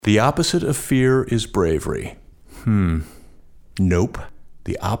The opposite of fear is bravery. Nope.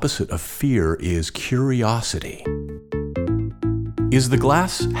 The opposite of fear is curiosity. Is the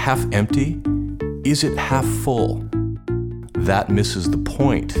glass half empty? Is it half full? That misses the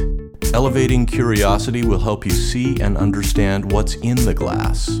point. Elevating curiosity will help you see and understand what's in the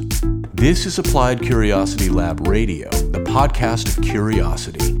glass. This is Applied Curiosity Lab Radio, the podcast of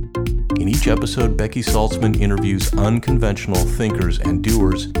curiosity. In each episode, Becky Saltzman interviews unconventional thinkers and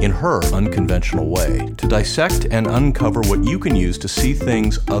doers in her unconventional way to dissect and uncover what you can use to see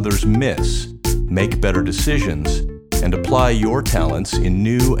things others miss, make better decisions, and apply your talents in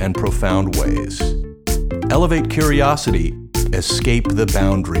new and profound ways. Elevate curiosity, escape the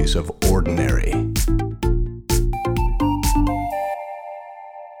boundaries of ordinary.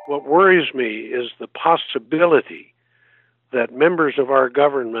 What worries me is the possibility that members of our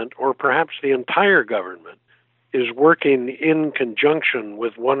government, or perhaps the entire government, is working in conjunction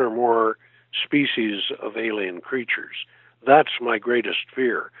with one or more species of alien creatures. That's my greatest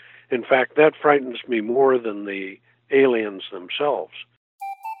fear. In fact, that frightens me more than the aliens themselves.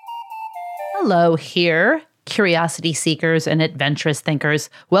 Hello here, curiosity seekers and adventurous thinkers.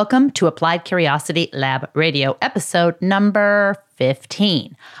 Welcome to Applied Curiosity Lab Radio, episode number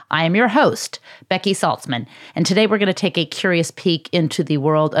 15. I am your host, Becky Saltzman, and today we're going to take a curious peek into the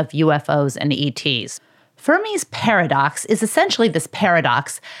world of UFOs and ETs. Fermi's paradox is essentially this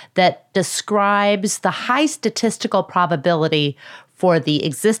paradox that describes the high statistical probability for the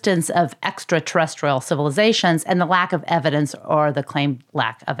existence of extraterrestrial civilizations and the lack of evidence or the claimed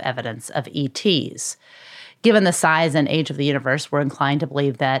lack of evidence of ETs. Given the size and age of the universe, we're inclined to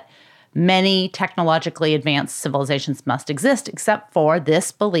believe that many technologically advanced civilizations must exist, except for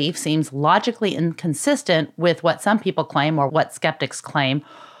this belief seems logically inconsistent with what some people claim or what skeptics claim,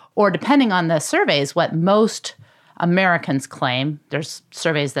 or depending on the surveys, what most Americans claim. There's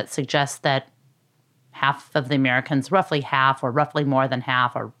surveys that suggest that half of the Americans, roughly half or roughly more than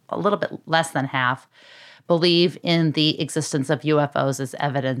half or a little bit less than half, believe in the existence of UFOs as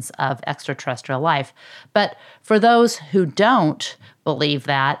evidence of extraterrestrial life. But for those who don't believe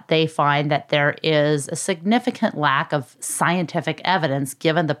that, they find that there is a significant lack of scientific evidence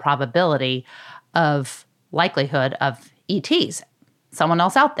given the probability of likelihood of ETs, someone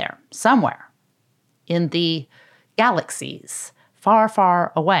else out there, somewhere in the galaxies, far,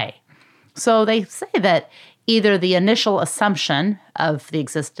 far away. So they say that either the initial assumption of the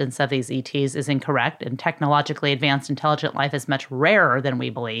existence of these ETs is incorrect and technologically advanced intelligent life is much rarer than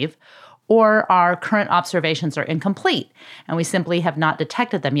we believe, or our current observations are incomplete and we simply have not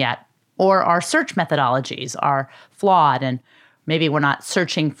detected them yet, or our search methodologies are flawed and maybe we're not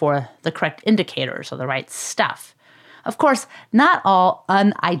searching for the correct indicators or the right stuff. Of course, not all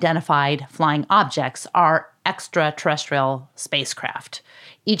unidentified flying objects are extraterrestrial spacecraft.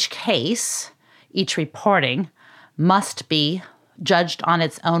 Each case, each reporting must be judged on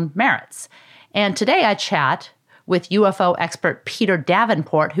its own merits. And today I chat with UFO expert Peter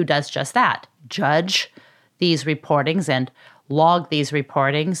Davenport, who does just that, judge these reportings and log these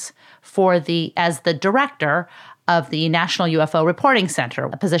reportings as the director of the National UFO Reporting Center,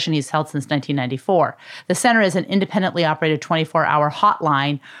 a position he's held since 1994. The center is an independently operated 24-hour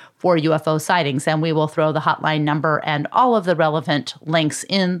hotline for UFO sightings, and we will throw the hotline number and all of the relevant links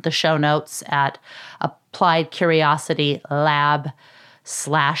in the show notes at Applied Curiosity Lab/blog,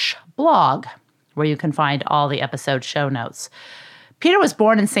 where you can find all the episode show notes. Peter was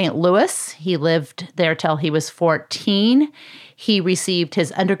born in St. Louis. He lived there till he was 14. He received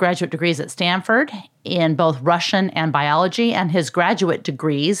his undergraduate degrees at Stanford in both Russian and biology, and his graduate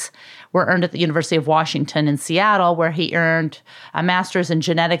degrees were earned at the University of Washington in Seattle, where he earned a master's in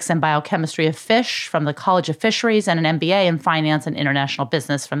genetics and biochemistry of fish from the College of Fisheries and an MBA in finance and international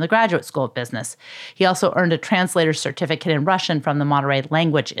business from the Graduate School of Business. He also earned a translator's certificate in Russian from the Monterey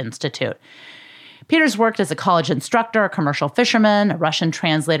Language Institute. Peter's worked as a college instructor, a commercial fisherman, a Russian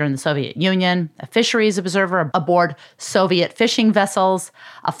translator in the Soviet Union, a fisheries observer aboard Soviet fishing vessels,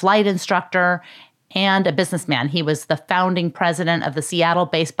 a flight instructor, and a businessman. He was the founding president of the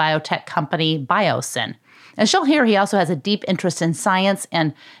Seattle-based biotech company Biosyn. As you'll hear, he also has a deep interest in science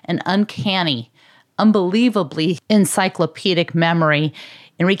and an unbelievably encyclopedic memory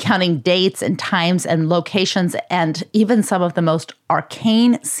in recounting dates and times and locations and even some of the most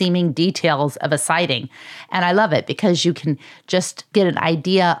arcane-seeming details of a sighting. And I love it because you can just get an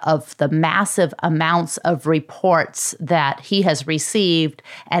idea of the massive amounts of reports that he has received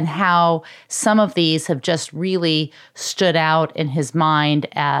and how some of these have just really stood out in his mind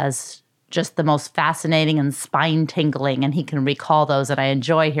as just the most fascinating and spine-tingling, and he can recall those, and I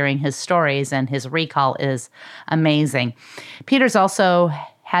enjoy hearing his stories, and his recall is amazing. Peter's also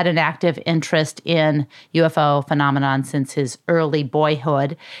had an active interest in UFO phenomenon since his early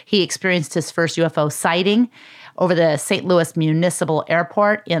boyhood. He experienced his first UFO sighting over the St. Louis Municipal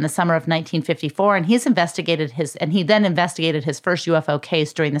Airport in the summer of 1954, and he then investigated his first UFO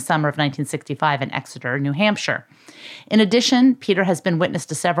case during the summer of 1965 in Exeter, New Hampshire. In addition, Peter has been witness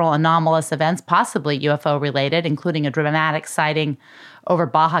to several anomalous events, possibly UFO-related, including a dramatic sighting over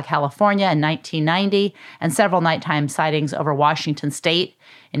Baja California in 1990 and several nighttime sightings over Washington State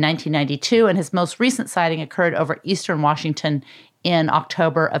in 1992, and his most recent sighting occurred over eastern Washington in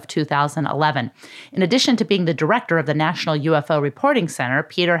October of 2011. In addition to being the director of the National UFO Reporting Center,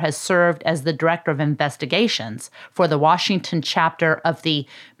 Peter has served as the director of investigations for the Washington chapter of the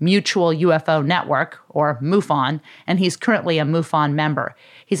Mutual UFO Network, or MUFON, and he's currently a MUFON member.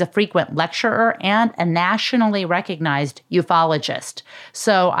 He's a frequent lecturer and a nationally recognized ufologist.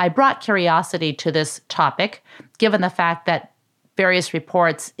 So I brought curiosity to this topic, given the fact that various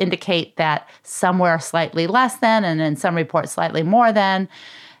reports indicate that somewhere slightly less than, and in some reports slightly more than,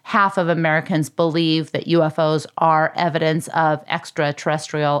 half of Americans believe that UFOs are evidence of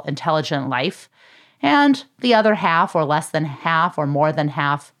extraterrestrial intelligent life, and the other half, or less than half, or more than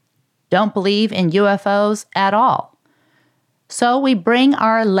half, don't believe in UFOs at all. So we bring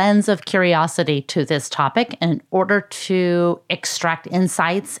our lens of curiosity to this topic in order to extract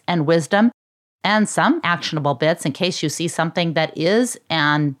insights and wisdom and some actionable bits in case you see something that is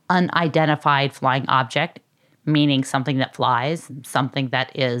an unidentified flying object, meaning something that flies, something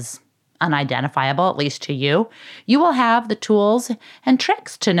that is unidentifiable, at least to you. You will have the tools and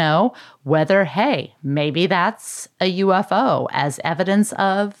tricks to know whether, hey, maybe that's a UFO as evidence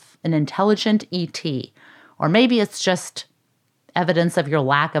of an intelligent ET, or maybe it's just evidence of your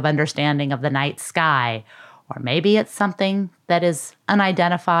lack of understanding of the night sky, or maybe it's something that is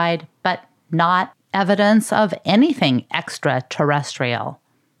unidentified but not evidence of anything extraterrestrial.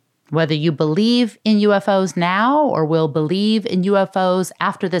 Whether you believe in UFOs now or will believe in UFOs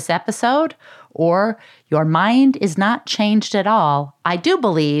after this episode, or your mind is not changed at all, I do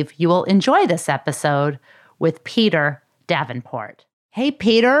believe you will enjoy this episode with Peter Davenport. Hey,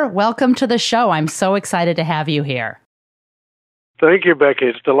 Peter, welcome to the show. I'm so excited to have you here. Thank you, Becky.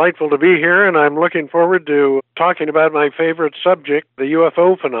 It's delightful to be here, and I'm looking forward to talking about my favorite subject, the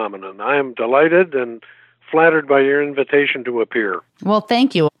UFO phenomenon. I am delighted and flattered by your invitation to appear. Well,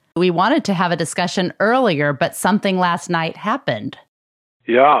 thank you. We wanted to have a discussion earlier, but something last night happened.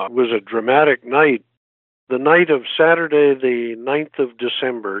 Yeah, it was a dramatic night. The night of Saturday, the 9th of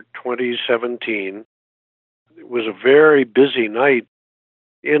December, 2017, it was a very busy night.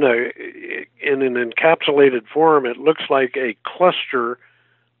 In an encapsulated form, it looks like a cluster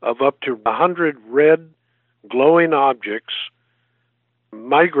of up to 100 red glowing objects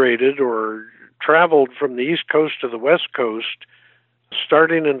migrated or traveled from the East Coast to the West Coast,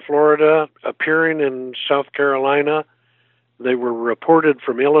 starting in Florida, appearing in South Carolina. They were reported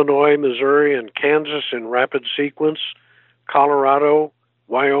from Illinois, Missouri, and Kansas in rapid sequence, Colorado,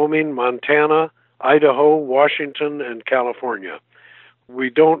 Wyoming, Montana, Idaho, Washington, and California. We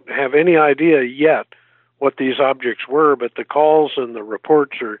don't have any idea yet what these objects were, but the calls and the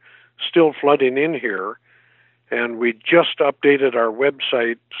reports are still flooding in here. And we just updated our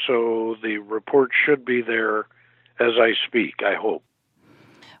website, so the report should be there as I speak, I hope.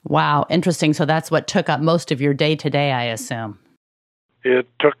 Wow, interesting. So that's what took up most of your day today, I assume. It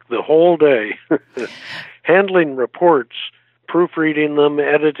took the whole day. Handling reports, proofreading them,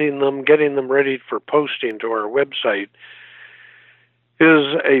 editing them, getting them ready for posting to our website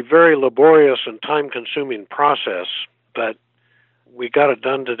is a very laborious and time-consuming process, but we got it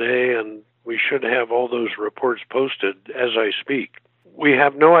done today, and we should have all those reports posted as I speak. We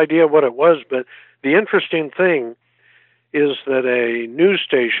have no idea what it was, but the interesting thing is that a news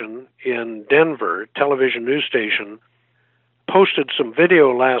station in Denver, television news station, posted some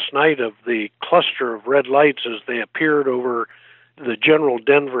video last night of the cluster of red lights as they appeared over the general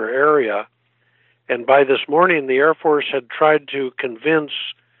Denver area. And by this morning, the Air Force had tried to convince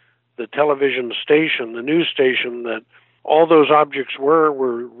the television station, the news station, that all those objects were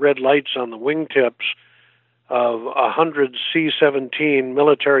red lights on the wingtips of 100 C-17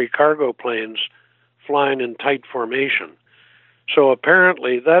 military cargo planes flying in tight formation. So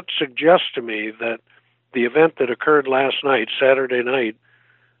apparently that suggests to me that the event that occurred last night, Saturday night,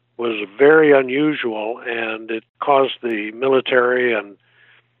 was very unusual, and it caused the military and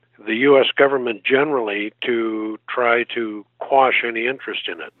the U.S. government generally to try to quash any interest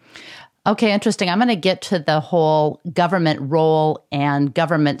in it. Okay, interesting. I'm going to get to the whole government role and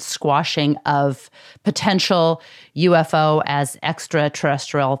government squashing of potential UFO as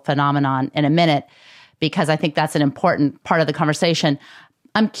extraterrestrial phenomenon in a minute, because I think that's an important part of the conversation.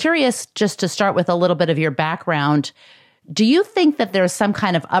 I'm curious, just to start with a little bit of your background, do you think that there's some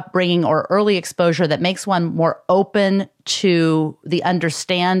kind of upbringing or early exposure that makes one more open to the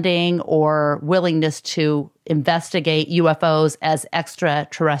understanding or willingness to investigate UFOs as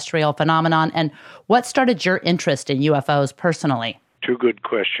extraterrestrial phenomenon? And what started your interest in UFOs personally? Two good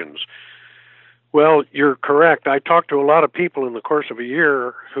questions. Well, you're correct. I talked to a lot of people in the course of a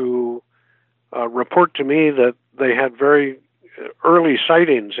year who report to me that they had very early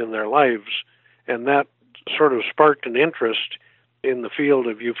sightings in their lives, and that sort of sparked an interest in the field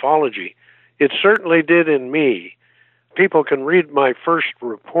of ufology. It certainly did in me. People can read my first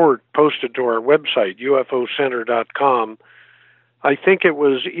report posted to our website, UFOcenter.com. I think it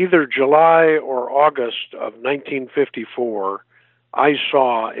was either July or August of 1954. I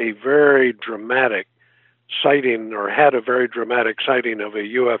saw a very dramatic sighting, or had a very dramatic sighting of a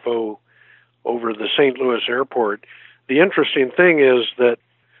UFO over the St. Louis airport. The interesting thing is that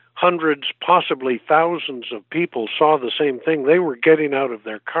hundreds, possibly thousands of people saw the same thing. They were getting out of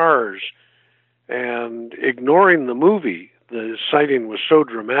their cars and ignoring the movie. The sighting was so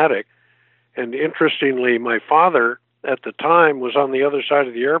dramatic. And interestingly, my father at the time was on the other side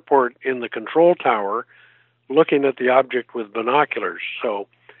of the airport in the control tower looking at the object with binoculars. So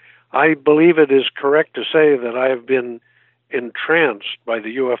I believe it is correct to say that I have been entranced by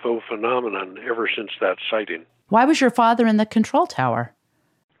the UFO phenomenon ever since that sighting. Why was your father in the control tower?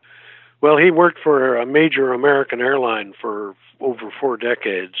 Well, he worked for a major American airline for over 4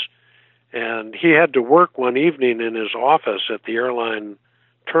 decades, and he had to work one evening in his office at the airline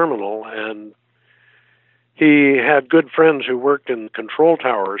terminal, and he had good friends who worked in the control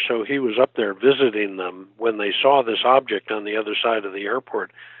tower, so he was up there visiting them when they saw this object on the other side of the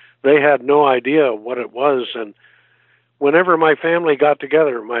airport. They had no idea what it was, and whenever my family got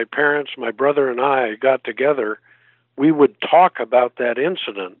together, my parents, my brother, and I got together, we would talk about that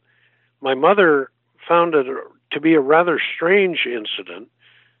incident. My mother found it to be a rather strange incident.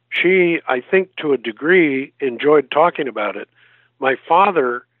 She, I think to a degree, enjoyed talking about it. My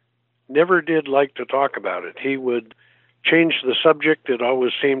father never did like to talk about it. He would change the subject, it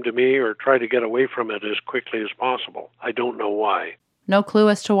always seemed to me, or try to get away from it as quickly as possible. I don't know why. No clue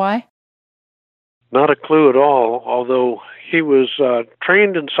as to why? Not a clue at all, although he was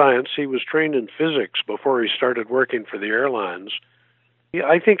trained in science. He was trained in physics before he started working for the airlines.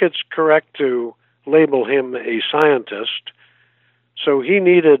 I think it's correct to label him a scientist. So he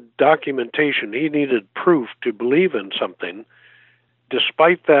needed documentation. He needed proof to believe in something.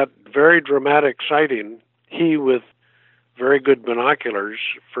 Despite that very dramatic sighting, he, with very good binoculars,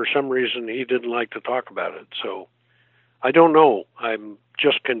 for some reason he didn't like to talk about it. So I don't know. I'm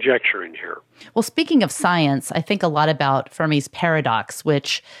just conjecturing here. Well, speaking of science, I think a lot about Fermi's paradox,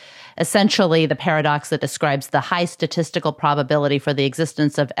 which essentially the paradox that describes the high statistical probability for the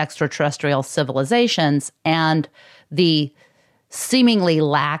existence of extraterrestrial civilizations and the seemingly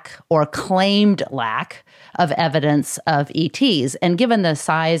lack or claimed lack of evidence of ETs. And given the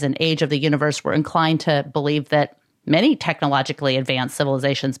size and age of the universe, we're inclined to believe that many technologically advanced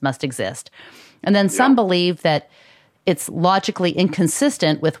civilizations must exist. And then some believe that it's logically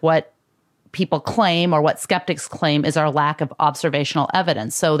inconsistent with what people claim or what skeptics claim is our lack of observational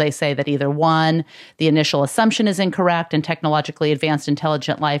evidence. So they say that either one, the initial assumption is incorrect and technologically advanced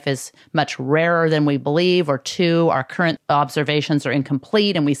intelligent life is much rarer than we believe, or two, our current observations are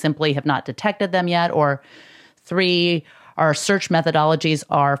incomplete and we simply have not detected them yet, or three, our search methodologies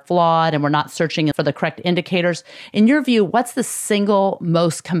are flawed and we're not searching for the correct indicators. In your view, what's the single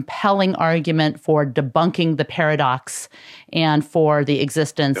most compelling argument for debunking the paradox and for the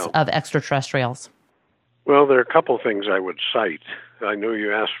existence of extraterrestrials? Well, there are a couple things I would cite. I know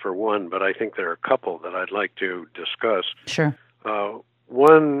you asked for one, but I think there are a couple that I'd like to discuss. Sure.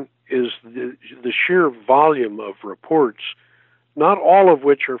 One is the sheer volume of reports, not all of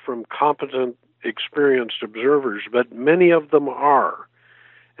which are from competent, experienced observers, but many of them are.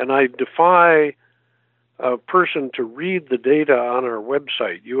 And I defy a person to read the data on our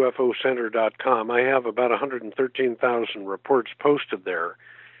website, UFOcenter.com. I have about 113,000 reports posted there,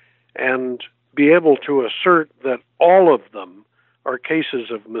 and be able to assert that all of them are cases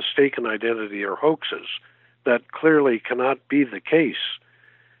of mistaken identity or hoaxes. That clearly cannot be the case.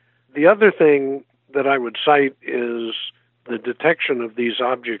 The other thing that I would cite is the detection of these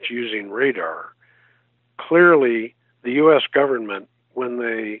objects using radar. Clearly, the U.S. government, when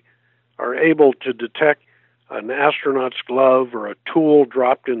they are able to detect an astronaut's glove or a tool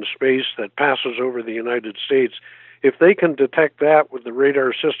dropped in space that passes over the United States, if they can detect that with the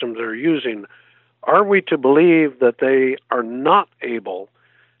radar systems they're using, are we to believe that they are not able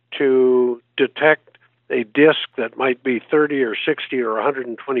to detect a disk that might be 30 or 60 or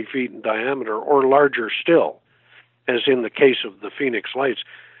 120 feet in diameter, or larger still, as in the case of the Phoenix Lights.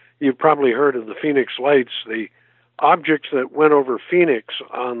 You've probably heard of the Phoenix Lights. The objects that went over Phoenix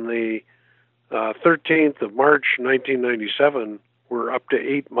on the 13th of March, 1997, were up to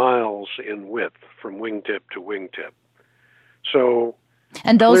 8 miles in width from wingtip to wingtip. So,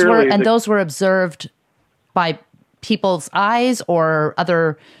 and those were observed by people's eyes or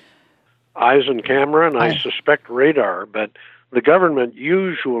other eyes and camera, and I suspect radar. But the government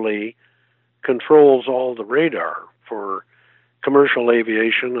usually controls all the radar for commercial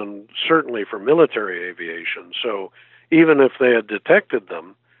aviation and certainly for military aviation. So even if they had detected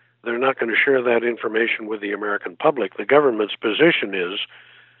them, they're not going to share that information with the American public. The government's position is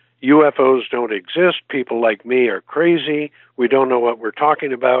UFOs don't exist. People like me are crazy. We don't know what we're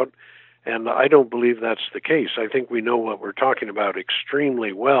talking about. And I don't believe that's the case. I think we know what we're talking about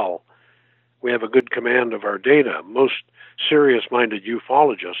extremely well. We have a good command of our data. Most serious-minded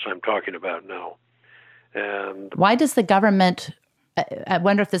ufologists I'm talking about now. And why does the government, I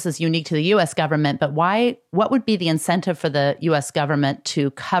wonder if this is unique to the U.S. government, but what would be the incentive for the U.S. government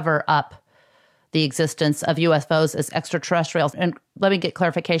to cover up the existence of UFOs as extraterrestrials? And let me get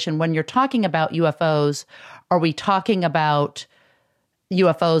clarification. When you're talking about UFOs, are we talking about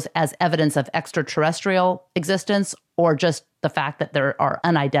UFOs as evidence of extraterrestrial existence, or just the fact that there are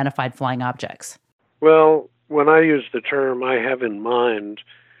unidentified flying objects? Well, when I use the term, I have in mind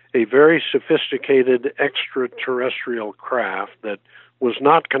a very sophisticated extraterrestrial craft that was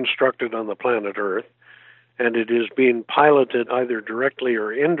not constructed on the planet Earth, and it is being piloted either directly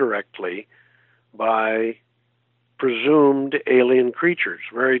or indirectly by presumed alien creatures,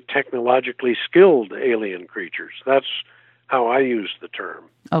 very technologically skilled alien creatures. That's how I use the term.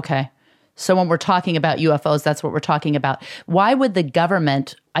 Okay. So when we're talking about UFOs, that's what we're talking about. Why would the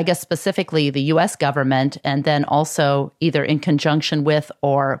government, I guess specifically the U.S. government, and then also either in conjunction with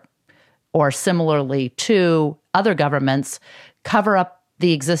or similarly to other governments, cover up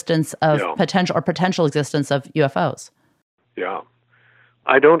the existence of potential existence of UFOs? Yeah.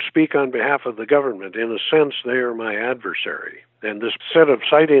 I don't speak on behalf of the government. In a sense, they are my adversary. And this set of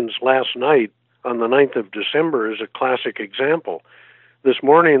sightings last night on the 9th of December is a classic example. This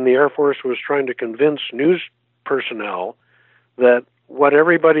morning, the Air Force was trying to convince news personnel that what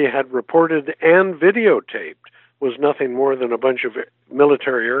everybody had reported and videotaped was nothing more than a bunch of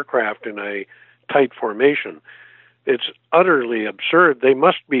military aircraft in a tight formation. It's utterly absurd. They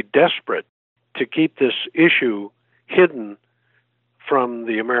must be desperate to keep this issue hidden from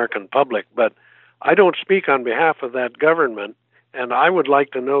the American public. But I don't speak on behalf of that government, and I would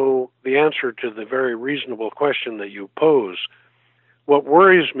like to know the answer to the very reasonable question that you pose. What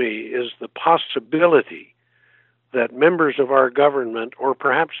worries me is the possibility that members of our government, or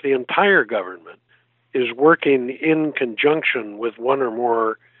perhaps the entire government, is working in conjunction with one or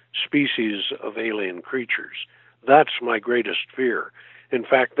more species of alien creatures. That's my greatest fear. In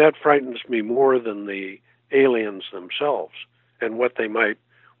fact, that frightens me more than the aliens themselves and what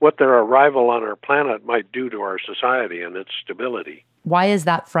their arrival on our planet might do to our society and its stability. Why is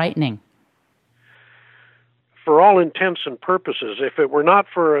that frightening? For all intents and purposes, if it were not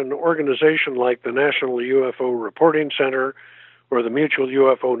for an organization like the National UFO Reporting Center or the Mutual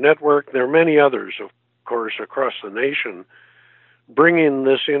UFO Network, there are many others, of course, across the nation, bringing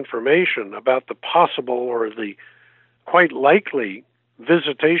this information about the possible or the quite likely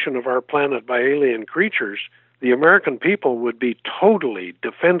visitation of our planet by alien creatures, the American people would be totally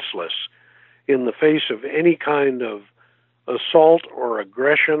defenseless in the face of any kind of assault or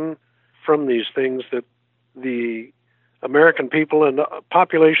aggression from these things that the American people and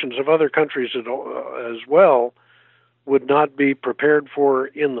populations of other countries as well would not be prepared for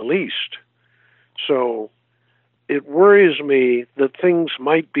in the least. So it worries me that things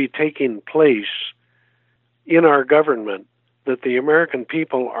might be taking place in our government that the American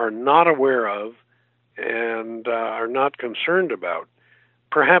people are not aware of and are not concerned about.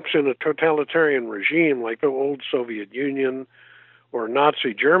 Perhaps in a totalitarian regime like the old Soviet Union or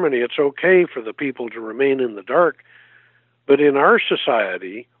Nazi Germany, it's okay for the people to remain in the dark. But in our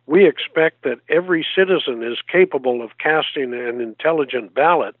society, we expect that every citizen is capable of casting an intelligent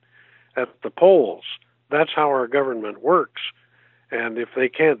ballot at the polls. That's how our government works. And if they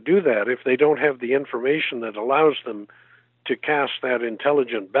can't do that, if they don't have the information that allows them to cast that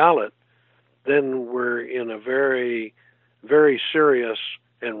intelligent ballot, then we're in a very, very serious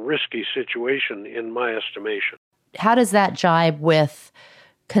and risky situation, in my estimation. How does that jibe with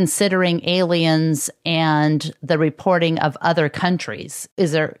considering aliens and the reporting of other countries?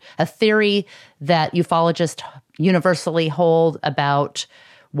 Is there a theory that ufologists universally hold about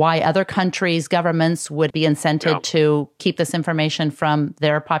why other countries' governments would be incented to keep this information from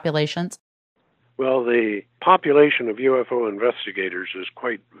their populations? Well, the population of UFO investigators is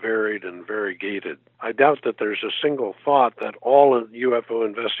quite varied and variegated. I doubt that there's a single thought that all UFO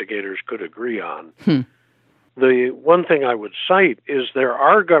investigators could agree on. The one thing I would cite is there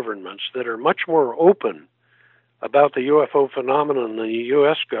are governments that are much more open about the UFO phenomenon than the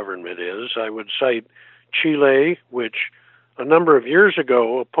U.S. government is. I would cite Chile, which a number of years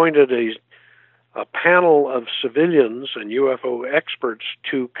ago appointed a panel of civilians and UFO experts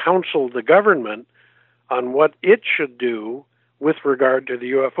to counsel the government on what it should do with regard to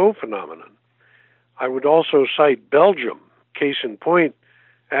the UFO phenomenon. I would also cite Belgium. Case in point,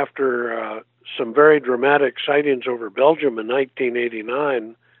 after some very dramatic sightings over Belgium in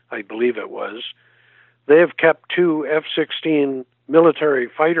 1989, I believe it was, they have kept 2 F-16 military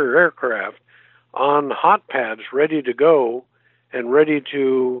fighter aircraft on hot pads ready to go and ready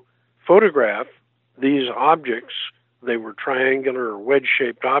to photograph these objects. They were triangular or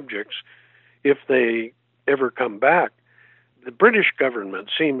wedge-shaped objects if they ever come back. The British government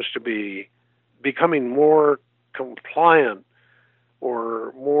seems to be becoming more compliant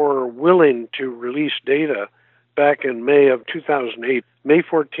or more willing to release data. Back in May of 2008, May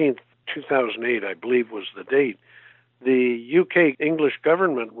 14th, 2008, I believe was the date, the UK English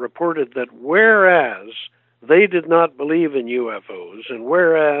government reported that whereas they did not believe in UFOs and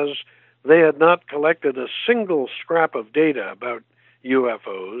whereas they had not collected a single scrap of data about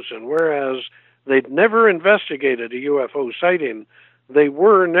UFOs and whereas they'd never investigated a UFO sighting, they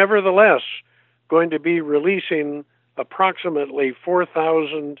were nevertheless going to be releasing approximately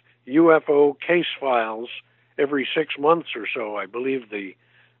 4,000 UFO case files every 6 months or so, I believe the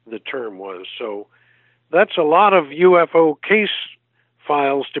term was. So that's a lot of UFO case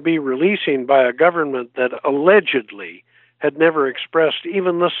files to be releasing by a government that allegedly had never expressed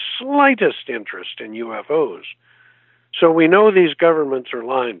even the slightest interest in UFOs. So we know these governments are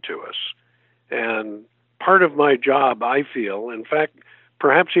lying to us. And part of my job, I feel, in fact,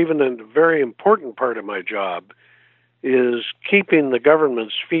 perhaps even a very important part of my job, is keeping the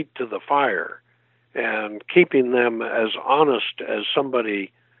government's feet to the fire and keeping them as honest as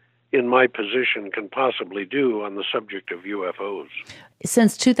somebody in my position can possibly do on the subject of UFOs.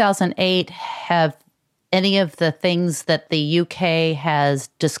 Since 2008, have any of the things that the UK has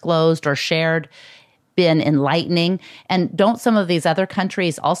disclosed or shared been enlightening? And don't some of these other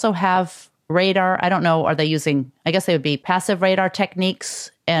countries also have radar? I don't know. Are they using, I guess they would be passive radar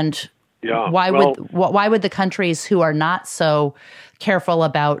techniques? And why would the countries who are not so careful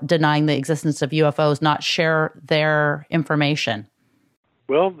about denying the existence of UFOs not share their information?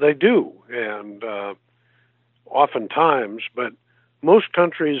 Well, they do, and oftentimes, but most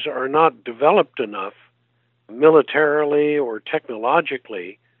countries are not developed enough militarily or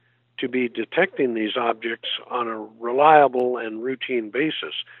technologically to be detecting these objects on a reliable and routine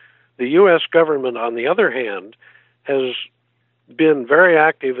basis. The U.S. government, on the other hand, has been very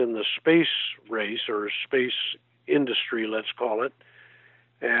active in the space race or space industry, let's call it,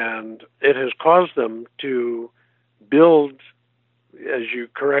 and it has caused them to build, as you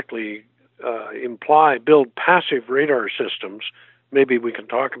correctly imply, build passive radar systems. Maybe we can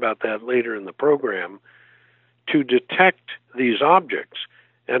talk about that later in the program, to detect these objects.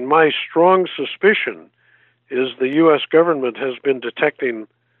 And my strong suspicion is the U.S. government has been detecting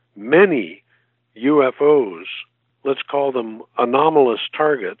many UFOs, let's call them anomalous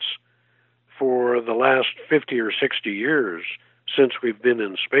targets, for the last 50 or 60 years since we've been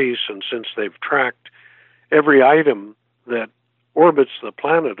in space and since they've tracked every item that orbits the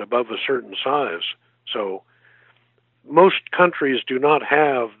planet above a certain size. So most countries do not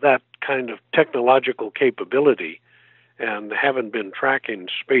have that kind of technological capability and haven't been tracking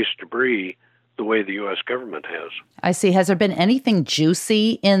space debris the way the U.S. government has. I see. Has there been anything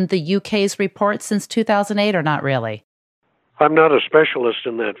juicy in the UK's report since 2008 or not really? I'm not a specialist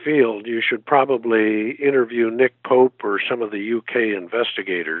in that field. You should probably interview Nick Pope or some of the UK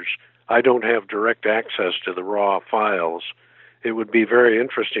investigators. I don't have direct access to the raw files. It would be very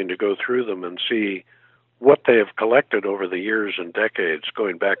interesting to go through them and see what they have collected over the years and decades,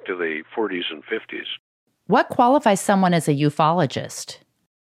 going back to the 40s and 50s. What qualifies someone as a ufologist?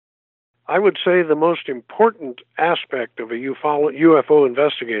 I would say the most important aspect of a UFO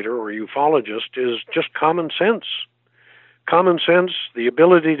investigator or ufologist is just common sense. Common sense, the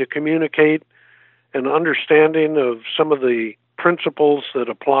ability to communicate, an understanding of some of the principles that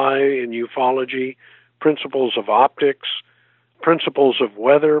apply in ufology, principles of optics, principles of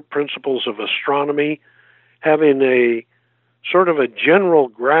weather, principles of astronomy, having a sort of a general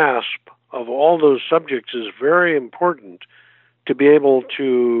grasp of all those subjects is very important to be able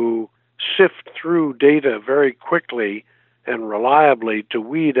to sift through data very quickly and reliably to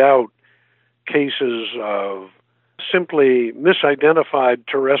weed out cases of simply misidentified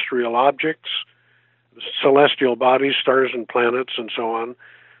terrestrial objects, celestial bodies, stars and planets, and so on.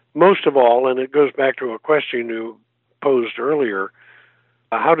 Most of all, and it goes back to a question you posed earlier,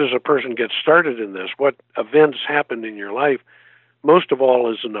 how does a person get started in this? What events happen in your life? Most of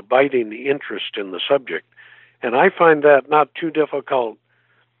all is an abiding interest in the subject. And I find that not too difficult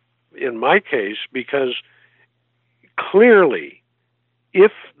in my case, because clearly,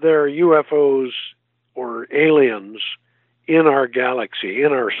 if there are UFOs or aliens in our galaxy,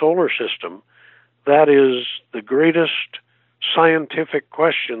 in our solar system, that is the greatest scientific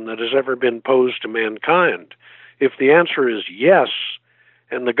question that has ever been posed to mankind. If the answer is yes,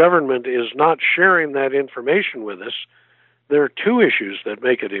 and the government is not sharing that information with us, there are two issues that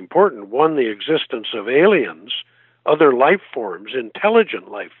make it important. One, the existence of aliens, other life forms, intelligent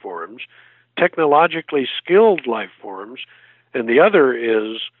life forms, technologically skilled life forms, and the other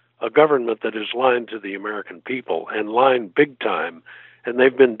is a government that is lying to the American people, and lying big time, and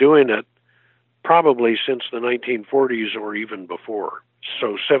they've been doing it probably since the 1940s or even before,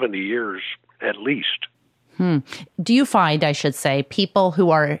 so 70 years at least. Do you find, I should say, people who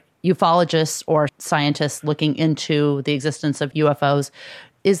are ufologists or scientists looking into the existence of UFOs,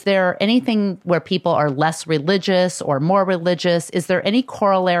 is there anything where people are less religious or more religious? Is there any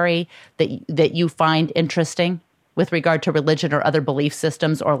corollary that you find interesting with regard to religion or other belief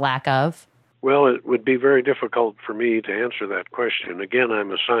systems or lack of? Well, it would be very difficult for me to answer that question. Again,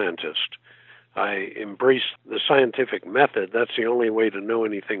 I'm a scientist. I embrace the scientific method. That's the only way to know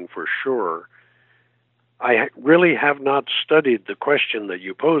anything for sure. I really have not studied the question that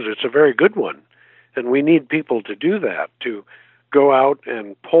you pose. It's a very good one, and we need people to do that, to go out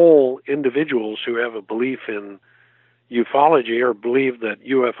and poll individuals who have a belief in ufology or believe that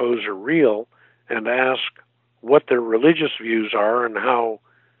UFOs are real, and ask what their religious views are and how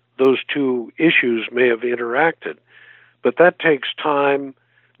those two issues may have interacted. But that takes time.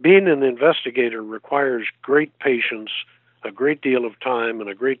 Being an investigator requires great patience, a great deal of time, and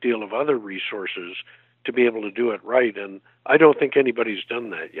a great deal of other resources to be able to do it right, and I don't think anybody's done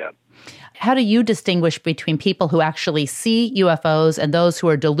that yet. How do you distinguish between people who actually see UFOs and those who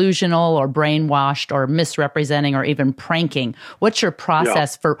are delusional or brainwashed or misrepresenting or even pranking? What's your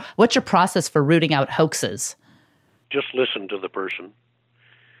process for rooting out hoaxes? Just listen to the person.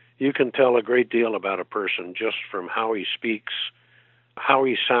 You can tell a great deal about a person just from how he speaks, how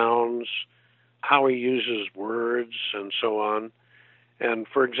he sounds, how he uses words, and so on. And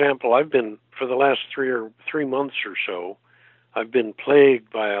for example, I've been, for the last 3 months or so, I've been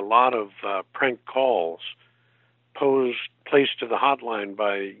plagued by a lot of prank calls placed to the hotline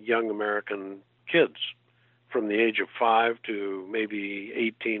by young American kids from the age of 5 to maybe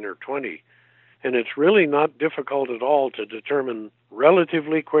 18 or 20. And it's really not difficult at all to determine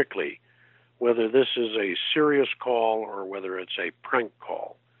relatively quickly whether this is a serious call or whether it's a prank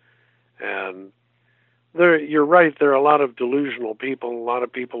call. And you're right, there are a lot of delusional people, a lot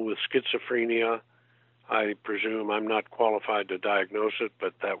of people with schizophrenia. I presume I'm not qualified to diagnose it,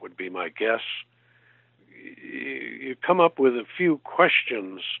 but that would be my guess. You come up with a few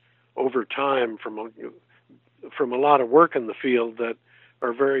questions over time from a lot of work in the field that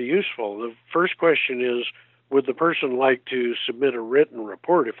are very useful. The first question is, would the person like to submit a written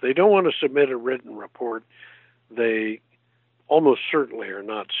report? If they don't want to submit a written report, they almost certainly are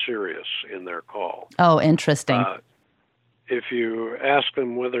not serious in their call. Oh, interesting. If you ask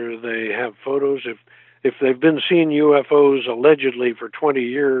them whether they have photos, if they've been seeing UFOs allegedly for 20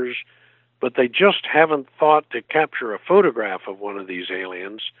 years, but they just haven't thought to capture a photograph of one of these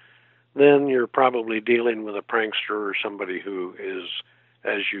aliens, then you're probably dealing with a prankster or somebody who is,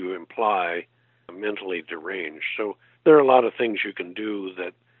 as you imply, mentally deranged. So there are a lot of things you can do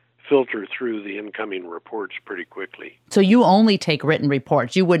that filter through the incoming reports pretty quickly. So you only take written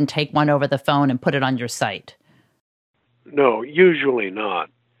reports. You wouldn't take one over the phone and put it on your site? No, usually not.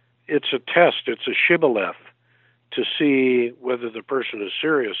 It's a test. It's a shibboleth to see whether the person is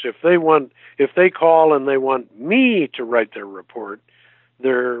serious. If they call and they want me to write their report,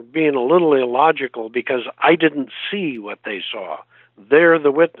 they're being a little illogical because I didn't see what they saw. They're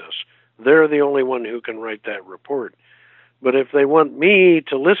the witness. They're the only one who can write that report. But if they want me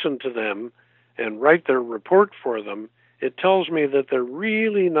to listen to them and write their report for them, it tells me that they're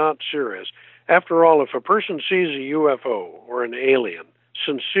really not serious. After all, if a person sees a UFO or an alien,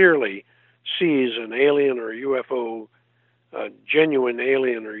 sincerely sees an alien or a UFO, a genuine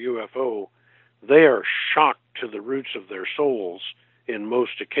alien or UFO, they are shocked to the roots of their souls in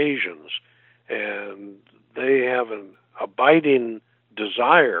most occasions. And they have a abiding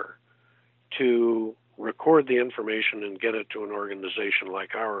desire to record the information and get it to an organization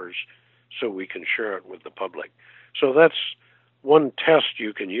like ours so we can share it with the public. So that's one test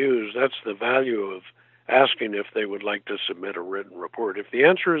you can use. That's the value of asking if they would like to submit a written report. If the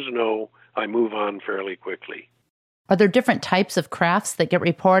answer is no, I move on fairly quickly. Are there different types of crafts that get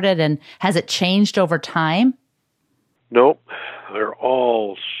reported, and has it changed over time? No, there are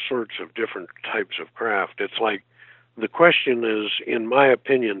all sorts of different types of craft. It's like the question is, in my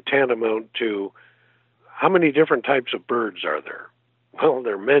opinion, tantamount to how many different types of birds are there? Well,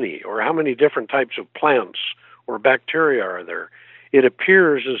 there are many. Or how many different types of plants or bacteria are there? It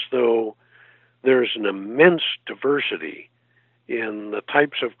appears as though there's an immense diversity in the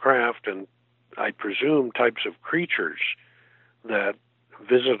types of craft and, I presume, types of creatures that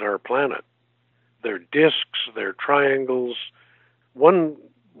visit our planet. They're discs, they're triangles. One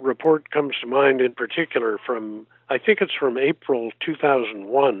report comes to mind in particular from, I think it's from April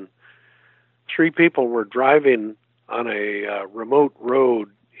 2001. 3 people were driving on a remote road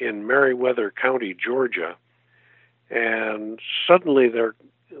in Meriwether County, Georgia, and suddenly their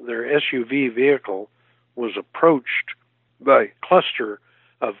SUV vehicle was approached by a cluster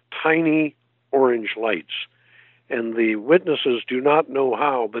of tiny orange lights. And the witnesses do not know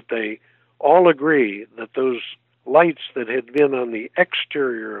how, but they all agree that those lights that had been on the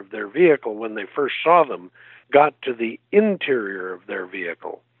exterior of their vehicle when they first saw them got to the interior of their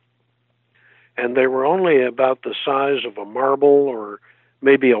vehicle. And they were only about the size of a marble or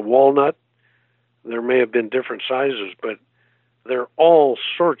maybe a walnut. There may have been different sizes, but they're all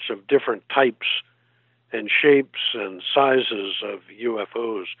sorts of different types and shapes and sizes of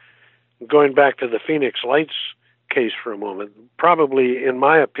UFOs. Going back to the Phoenix Lights case for a moment, probably, in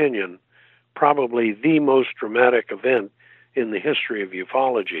my opinion, probably the most dramatic event in the history of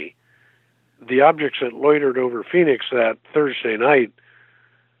ufology. The objects that loitered over Phoenix that Thursday night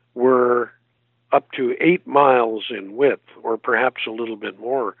were up to 8 miles in width, or perhaps a little bit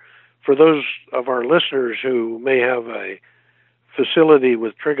more. For those of our listeners who may have a facility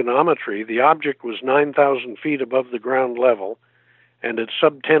with trigonometry, the object was 9,000 feet above the ground level, and it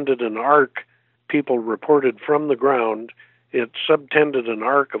subtended an arc. People reported from the ground, it subtended an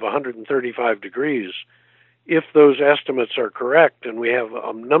arc of 135 degrees. If those estimates are correct, and we have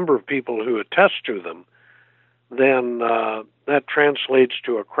a number of people who attest to them, then that translates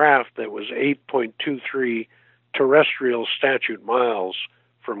to a craft that was 8.23 terrestrial statute miles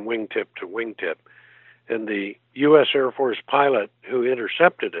from wingtip to wingtip. And the U.S. Air Force pilot who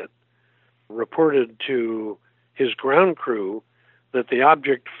intercepted it reported to his ground crew that the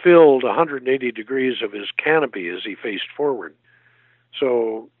object filled 180 degrees of his canopy as he faced forward.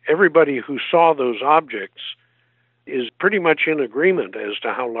 So everybody who saw those objects is pretty much in agreement as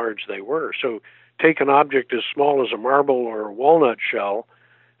to how large they were. So take an object as small as a marble or a walnut shell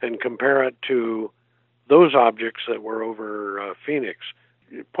and compare it to those objects that were over Phoenix.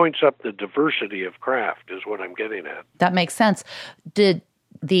 It points up the diversity of craft is what I'm getting at. That makes sense. Did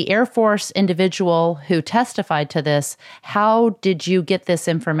the Air Force individual who testified to this, how did you get this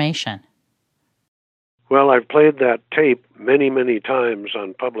information? Well, I've played that tape many, many times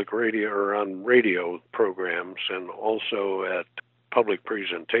on public radio or on radio programs and also at public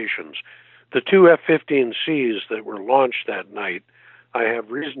presentations. The 2 F-15Cs that were launched that night, I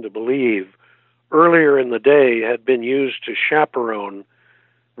have reason to believe, earlier in the day had been used to chaperone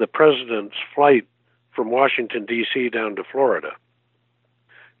the president's flight from Washington, D.C. down to Florida.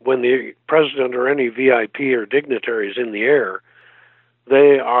 When the president or any VIP or dignitary is in the air,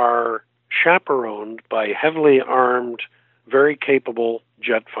 they are chaperoned by heavily armed, very capable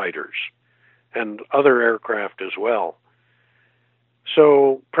jet fighters and other aircraft as well.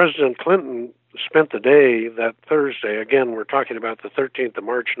 So President Clinton spent the day that Thursday, again, we're talking about the 13th of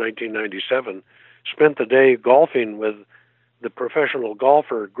March, 1997, spent the day golfing with the professional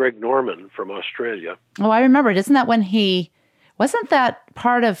golfer Greg Norman from Australia. Oh, I remember it. Isn't that when wasn't that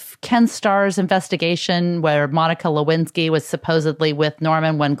part of Ken Starr's investigation where Monica Lewinsky was supposedly with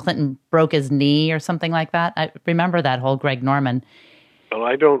Norman when Clinton broke his knee or something like that? I remember that whole Greg Norman. Well,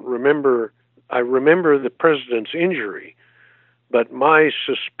 I don't remember. I remember the president's injury, but my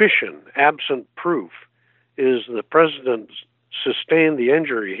suspicion, absent proof, is the president sustained the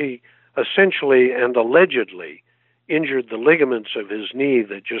injury. He essentially and allegedly injured the ligaments of his knee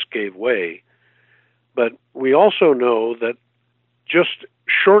that just gave way. But we also know that just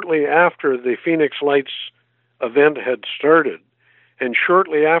shortly after the Phoenix Lights event had started, and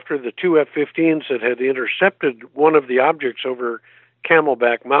shortly after the 2 F-15s that had intercepted one of the objects over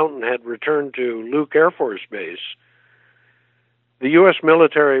Camelback Mountain had returned to Luke Air Force Base, The U.S.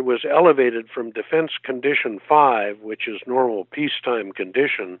 military was elevated from Defense Condition 5, which is normal peacetime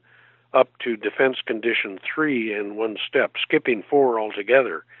condition, up to Defense Condition 3 in one step, skipping 4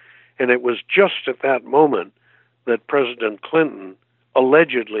 altogether. And it was just at that moment that President Clinton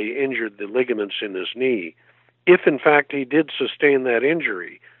allegedly injured the ligaments in his knee. If, in fact, he did sustain that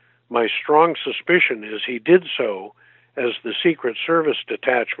injury, my strong suspicion is he did so as the Secret Service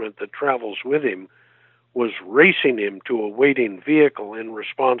detachment that travels with him was racing him to a waiting vehicle in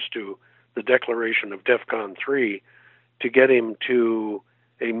response to the declaration of DEFCON 3 to get him to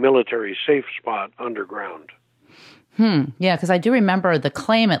a military safe spot underground. Yeah, because I do remember the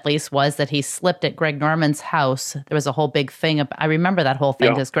claim, at least, was that he slipped at Greg Norman's house. There was a whole big thing. I remember that whole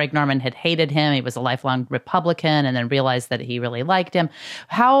thing because Greg Norman had hated him. He was a lifelong Republican and then realized that he really liked him.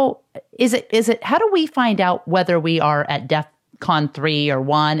 How do we find out whether we are at DEFCON 3 or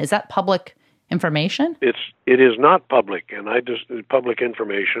 1? Is that public information? It is not public, and public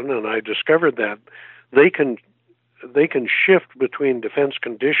information, and I discovered that they can shift between defense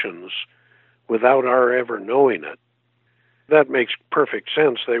conditions without our ever knowing it. That makes perfect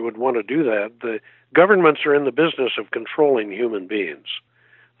sense. They would want to do that. The governments are in the business of controlling human beings.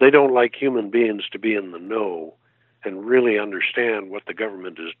 They don't like human beings to be in the know and really understand what the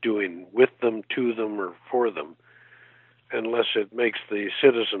government is doing with them, to them, or for them, unless it makes the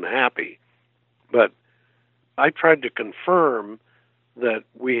citizen happy. But I tried to confirm that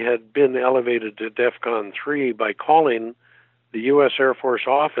we had been elevated to DEFCON 3 by calling the U.S. Air Force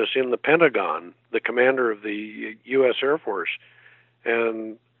office in the Pentagon, the commander of the U.S. Air Force.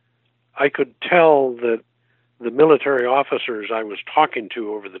 And I could tell that the military officers I was talking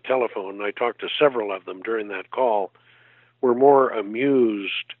to over the telephone, and I talked to several of them during that call, were more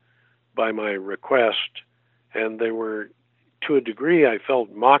amused by my request, and they were, to a degree, I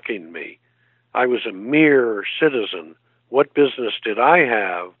felt, mocking me. I was a mere citizen. What business did I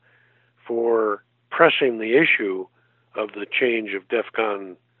have for pressing the issue of the change of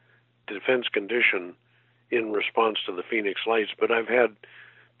DEFCON defense condition in response to the Phoenix Lights? But I've had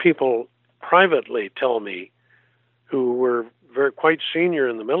people privately tell me who were quite senior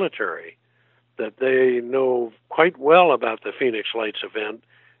in the military that they know quite well about the Phoenix Lights event,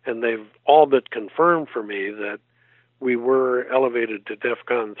 and they've all but confirmed for me that we were elevated to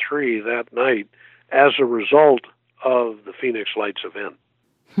DEFCON 3 that night as a result of the Phoenix Lights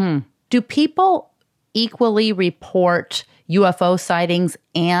event. Do people equally report UFO sightings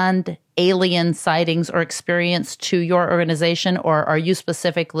and alien sightings or experience to your organization, or are you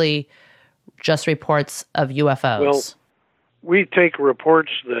specifically just reports of UFOs? Well, we take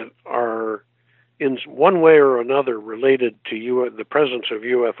reports that are in one way or another related to the presence of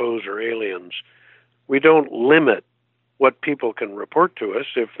UFOs or aliens. We don't limit what people can report to us.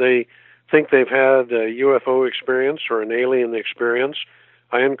 If they think they've had a UFO experience or an alien experience,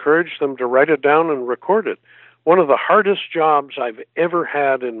 I encourage them to write it down and record it. One of the hardest jobs I've ever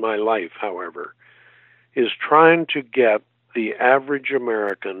had in my life, however, is trying to get the average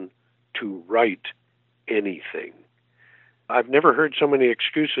American to write anything. I've never heard so many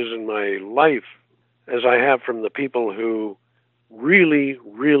excuses in my life as I have from the people who really,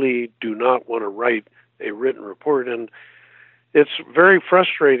 really do not want to write a written report. And it's very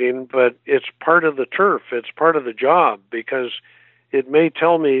frustrating, but it's part of the turf. It's part of the job, because it may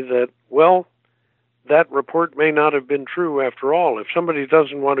tell me that, well, that report may not have been true after all. If somebody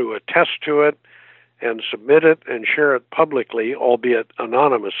doesn't want to attest to it and submit it and share it publicly, albeit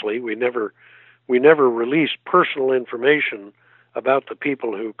anonymously, we never release personal information about the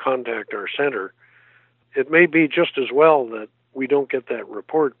people who contact our center, it may be just as well that we don't get that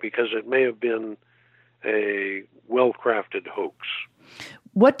report, because it may have been a well-crafted hoax.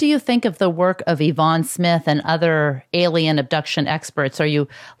 What do you think of the work of Yvonne Smith and other alien abduction experts? Are you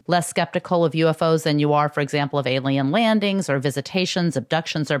less skeptical of UFOs than you are, for example, of alien landings or visitations,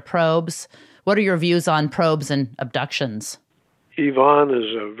 abductions, or probes? What are your views on probes and abductions? Yvonne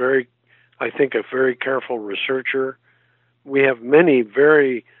is a very careful researcher. We have many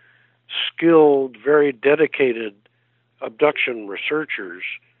very skilled, very dedicated abduction researchers,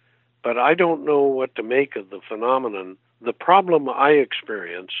 but I don't know what to make of the phenomenon. The problem I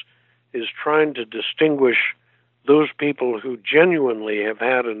experience is trying to distinguish those people who genuinely have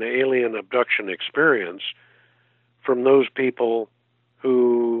had an alien abduction experience from those people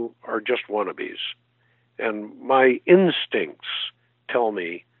who are just wannabes. And my instincts tell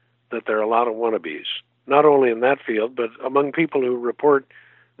me that there are a lot of wannabes, not only in that field, but among people who report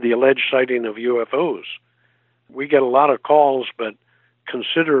the alleged sighting of UFOs. We get a lot of calls, but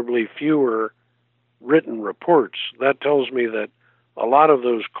considerably fewer written reports. That tells me that a lot of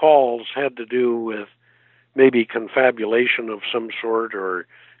those calls had to do with maybe confabulation of some sort, or,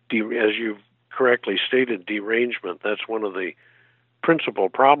 as you've correctly stated, derangement. That's one of the principal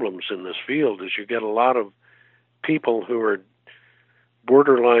problems in this field, is you get a lot of people who are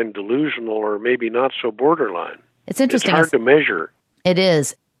borderline delusional, or maybe not so borderline. It's interesting. It's hard to measure. It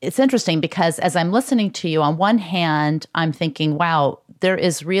is. It's interesting because as I'm listening to you, on one hand, I'm thinking, wow, there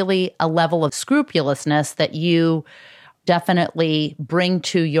is really a level of scrupulousness that you definitely bring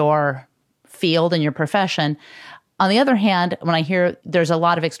to your field and your profession. On the other hand, when I hear there's a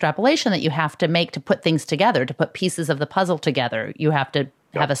lot of extrapolation that you have to make to put things together, to put pieces of the puzzle together, you have to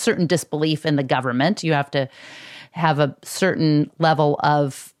have a certain disbelief in the government. You have to have a certain level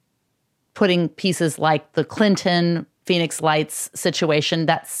of putting pieces like the Clinton Phoenix Lights situation.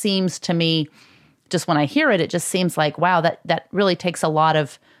 That seems to me, just when I hear it, it just seems like, wow, that really takes a lot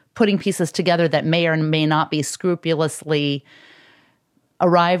of putting pieces together that may or may not be scrupulously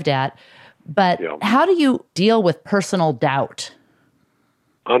arrived at. But how do you deal with personal doubt?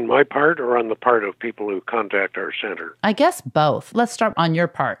 On my part, or on the part of people who contact our center? I guess both. Let's start on your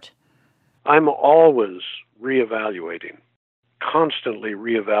part. I'm always reevaluating, constantly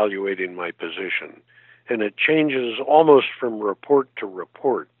reevaluating my position. And it changes almost from report to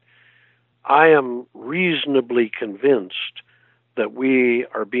report. I am reasonably convinced that we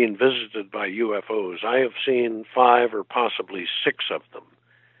are being visited by UFOs. I have seen 5 or possibly 6 of them,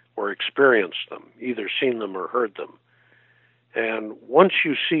 or experienced them, either seen them or heard them. And once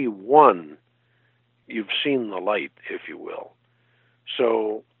you see one, you've seen the light, if you will.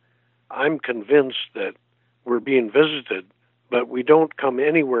 So I'm convinced that we're being visited, but we don't come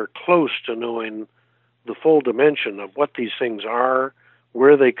anywhere close to knowing the full dimension of what these things are,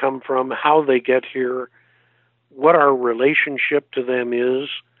 where they come from, how they get here, what our relationship to them is,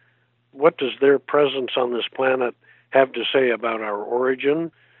 what does their presence on this planet have to say about our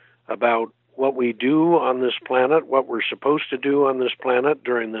origin, about what we do on this planet, what we're supposed to do on this planet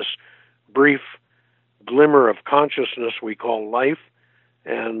during this brief glimmer of consciousness we call life,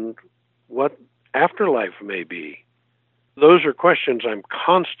 and what afterlife may be. Those are questions I'm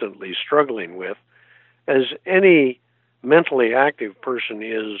constantly struggling with, as any mentally active person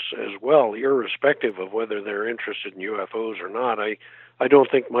is as well, irrespective of whether they're interested in UFOs or not. I don't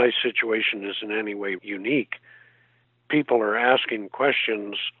think my situation is in any way unique. People are asking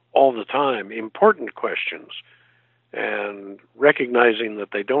questions all the time, important questions, and recognizing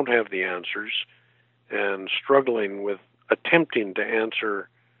that they don't have the answers and struggling with attempting to answer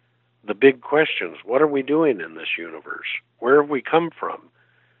the big questions. What are we doing in this universe? Where have we come from?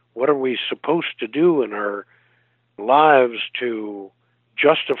 What are we supposed to do in our lives to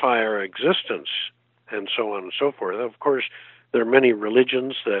justify our existence, and so on and so forth? Of course, there are many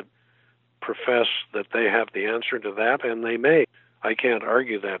religions that profess that they have the answer to that, and they may. I can't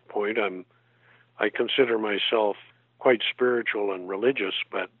argue that point. I consider myself quite spiritual and religious,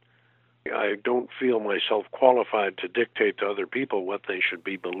 but I don't feel myself qualified to dictate to other people what they should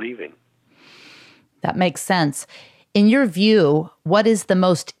be believing. That makes sense. In your view, what is the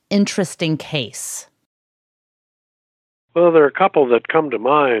most interesting case? Well, there are a couple that come to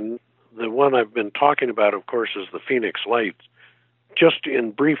mind. The one I've been talking about, of course, is the Phoenix Lights. Just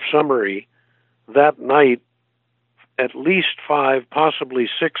in brief summary, that night, at least 5, possibly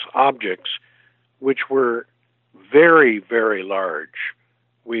 6 objects, which were very, very large.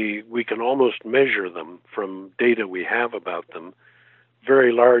 We can almost measure them from data we have about them.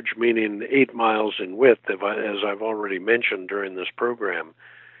 Very large, meaning 8 miles in width, as I've already mentioned during this program.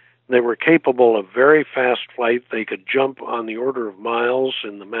 They were capable of very fast flight. They could jump on the order of miles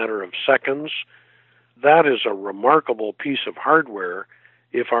in the matter of seconds. That is a remarkable piece of hardware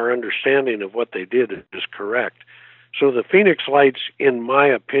if our understanding of what they did is correct. So the Phoenix Lights, in my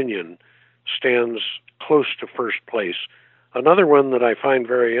opinion, stands close to first place. Another one that I find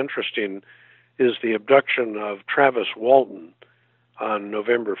very interesting is the abduction of Travis Walton on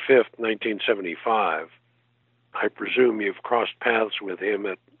November 5th, 1975. I presume you've crossed paths with him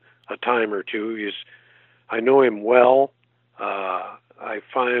at a time or two. I know him well. I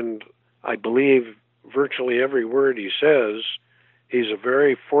believe virtually every word he says. He's a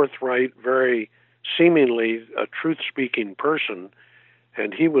very forthright, very seemingly a truth-speaking person,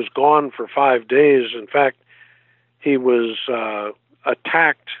 and he was gone for 5 days. In fact, he was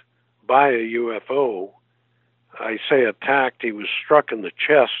attacked by a UFO. I say attacked, he was struck in the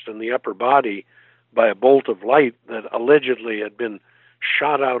chest and the upper body by a bolt of light that allegedly had been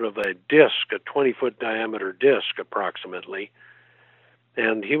shot out of a disc, a 20-foot diameter disc approximately.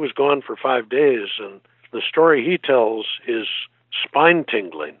 And he was gone for 5 days, and the story he tells is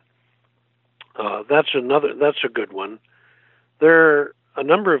spine-tingling. That's a good one. There are a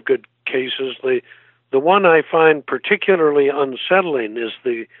number of good cases. The The one I find particularly unsettling is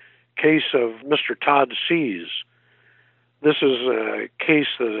the case of Mr. Todd Sees. This is a case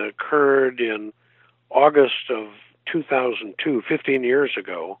that occurred in August of 2002, 15 years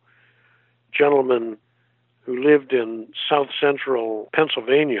ago. A gentleman who lived in south central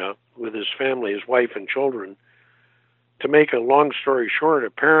Pennsylvania with his family, his wife and children. To make a long story short,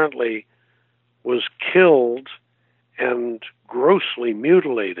 apparently was killed and grossly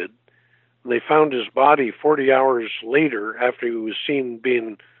mutilated. They found his body 40 hours later after he was seen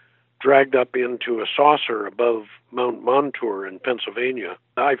being dragged up into a saucer above Mount Montour in Pennsylvania.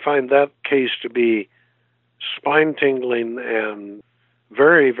 I find that case to be spine-tingling and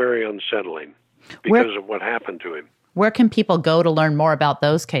very, very unsettling because of what happened to him. Where can people go to learn more about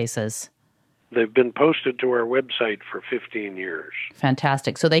those cases? They've been posted to our website for 15 years.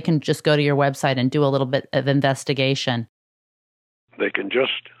 Fantastic. So they can just go to your website and do a little bit of investigation. They can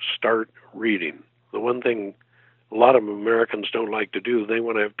just start reading. The one thing a lot of Americans don't like to do, they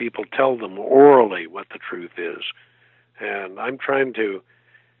want to have people tell them orally what the truth is. And I'm trying to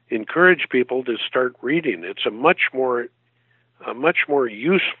encourage people to start reading. It's a much more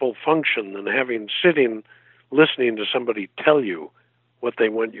useful function than listening to somebody tell you what they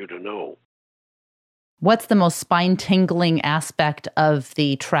want you to know. What's the most spine-tingling aspect of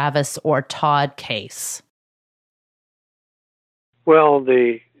the Travis or Todd case? Well,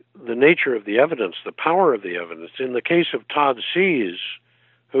 the nature of the evidence, the power of the evidence. In the case of Todd Sees,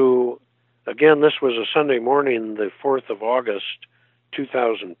 who, again, this was a Sunday morning, the 4th of August,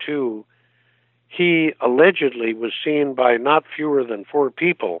 2002, he allegedly was seen by not fewer than 4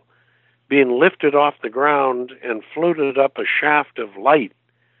 people being lifted off the ground and floated up a shaft of light.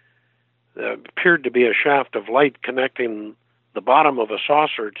 Appeared to be a shaft of light connecting the bottom of a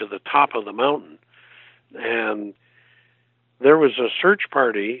saucer to the top of the mountain. And there was a search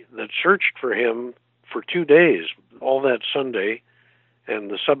party that searched for him for 2 days, all that Sunday and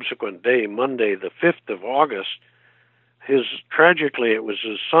the subsequent day, Monday, the 5th of August. Tragically, it was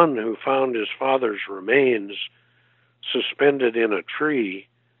his son who found his father's remains suspended in a tree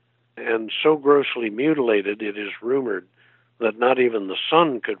and so grossly mutilated, it is rumored, that not even the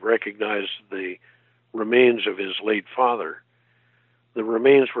son could recognize the remains of his late father. The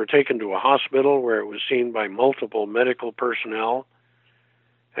remains were taken to a hospital where it was seen by multiple medical personnel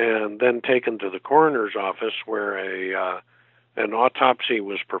and then taken to the coroner's office where an autopsy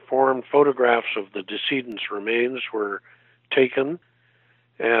was performed. Photographs of the decedent's remains were taken,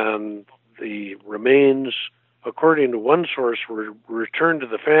 and the remains, according to one source, were returned to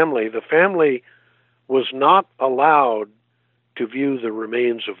the family. The family was not allowed to view the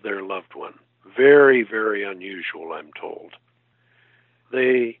remains of their loved one. Very, very unusual, I'm told.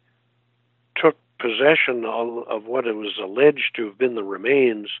 They took possession of what it was alleged to have been the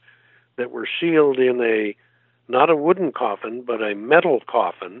remains that were sealed in not a wooden coffin, but a metal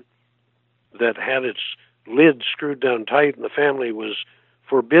coffin that had its lid screwed down tight, and the family was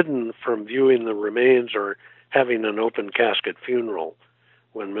forbidden from viewing the remains or having an open casket funeral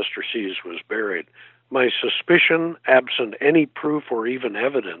when Mr. Sees was buried. My suspicion, absent any proof or even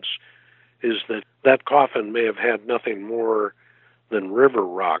evidence, is that that coffin may have had nothing more than river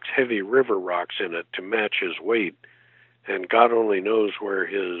rocks, heavy river rocks in it to match his weight, and God only knows where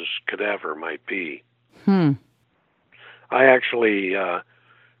his cadaver might be. I actually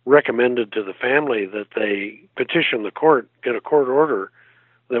recommended to the family that they petition the court, get a court order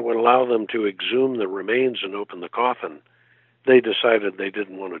that would allow them to exhume the remains and open the coffin. They decided they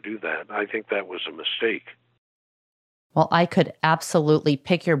didn't want to do that. I think that was a mistake. Well, I could absolutely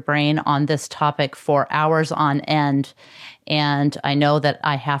pick your brain on this topic for hours on end. And I know that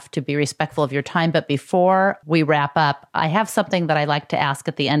I have to be respectful of your time. But before we wrap up, I have something that I like to ask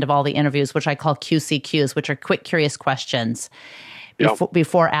at the end of all the interviews, which I call QCQs, which are quick, curious questions.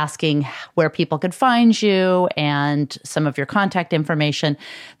 Before asking where people could find you and some of your contact information.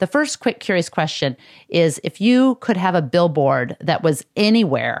 The first quick, curious question is, if you could have a billboard that was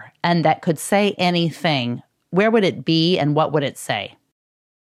anywhere and that could say anything, where would it be and what would it say?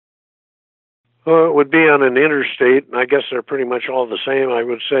 Well, it would be on an interstate, and I guess they're pretty much all the same. I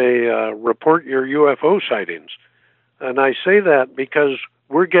would say, report your UFO sightings. And I say that because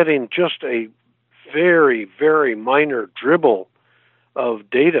we're getting just a very, very minor dribble of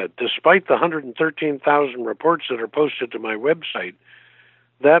data. Despite the 113,000 reports that are posted to my website,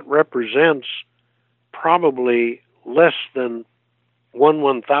 that represents probably less than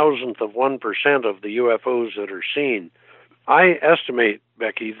 1/1000th of 1% of the UFOs that are seen. I estimate,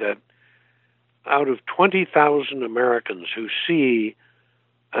 Becky, that out of 20,000 Americans who see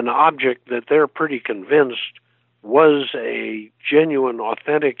an object that they're pretty convinced was a genuine,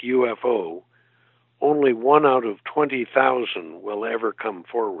 authentic UFO, only 1 out of 20,000 will ever come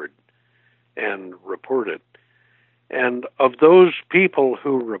forward and report it. And of those people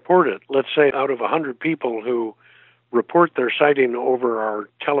who report it, let's say out of 100 people who report their sighting over our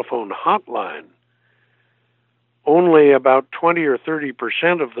telephone hotline, only about 20 or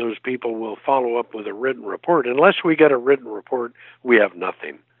 30% of those people will follow up with a written report. Unless we get a written report, we have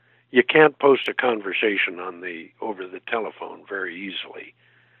nothing. You can't post a conversation over the telephone very easily.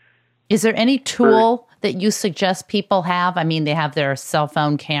 Is there any tool that you suggest people have? I mean, they have their cell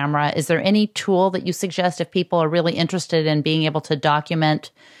phone camera. Is there any tool that you suggest if people are really interested in being able to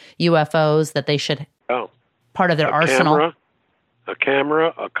document UFOs that they should part of their arsenal? A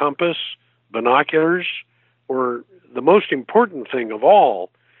camera, a compass, binoculars, or the most important thing of all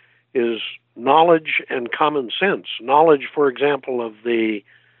is knowledge and common sense. Knowledge, for example, of the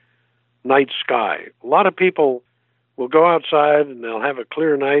night sky. A lot of people will go outside and they'll have a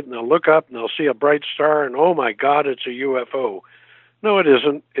clear night and they'll look up and they'll see a bright star and, oh my God, it's a UFO. No, it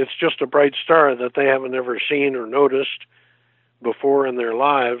isn't. It's just a bright star that they haven't ever seen or noticed before in their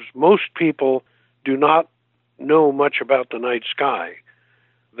lives. Most people do not know much about the night sky.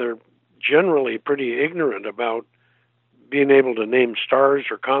 They're generally pretty ignorant about being able to name stars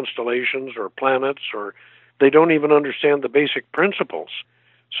or constellations or planets, or they don't even understand the basic principles.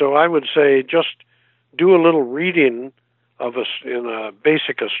 So I would say just do a little reading in a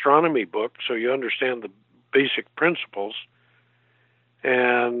basic astronomy book so you understand the basic principles,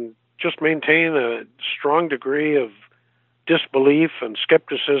 and just maintain a strong degree of disbelief and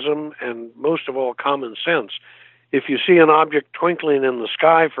skepticism and, most of all, common sense. If you see an object twinkling in the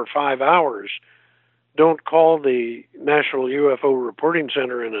sky for 5 hours, don't call the National UFO Reporting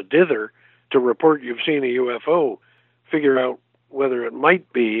Center in a dither to report you've seen a UFO. Figure out whether it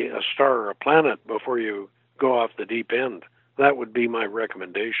might be a star or a planet before you go off the deep end. That would be my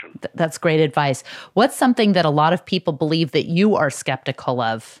recommendation. That's great advice. What's something that a lot of people believe that you are skeptical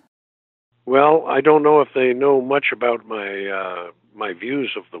of? Well, I don't know if they know much about my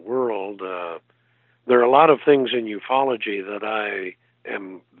views of the world. There are a lot of things in ufology that I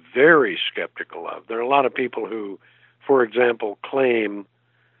am very skeptical of. There are a lot of people who, for example, claim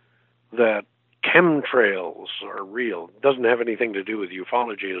that chemtrails are real. It doesn't have anything to do with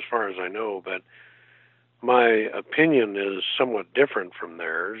ufology as far as I know, but my opinion is somewhat different from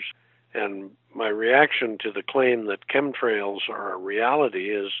theirs. And my reaction to the claim that chemtrails are a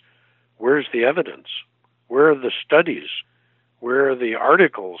reality is, where's the evidence? Where are the studies? Where are the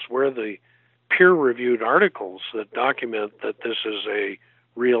articles? Where are the peer-reviewed articles that document that this is a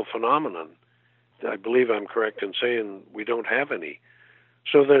real phenomenon? I believe I'm correct in saying we don't have any.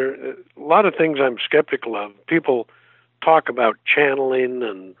 So there are a lot of things I'm skeptical of. People talk about channeling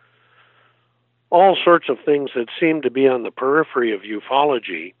and all sorts of things that seem to be on the periphery of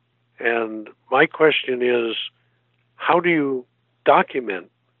ufology. And my question is, how do you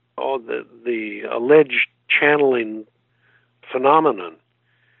document all the alleged channeling phenomenon?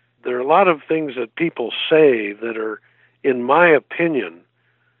 There are a lot of things that people say that are, in my opinion,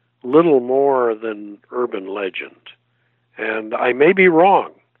 little more than urban legend. And I may be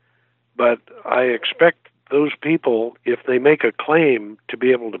wrong, but I expect those people, if they make a claim, to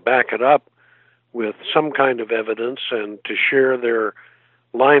be able to back it up with some kind of evidence and to share their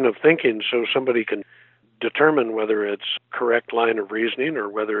line of thinking so somebody can determine whether it's correct line of reasoning or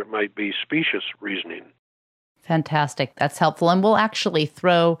whether it might be specious reasoning. Fantastic. That's helpful. And we'll actually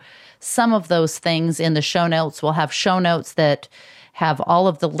throw some of those things in the show notes. We'll have show notes that have all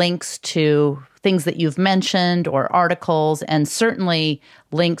of the links to things that you've mentioned or articles, and certainly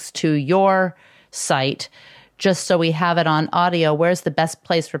links to your site. Just so we have it on audio, where's the best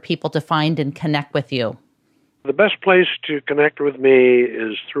place for people to find and connect with you? The best place to connect with me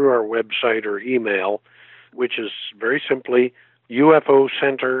is through our website or email, which is very simply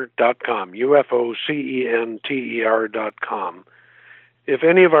UFOcenter.com, UFOcenter.com. If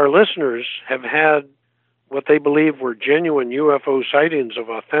any of our listeners have had what they believe were genuine UFO sightings of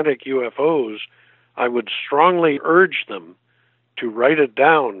authentic UFOs, I would strongly urge them to write it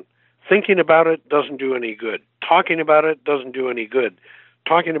down. Thinking about it doesn't do any good. Talking about it doesn't do any good.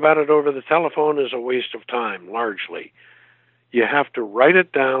 Talking about it over the telephone is a waste of time, largely. You have to write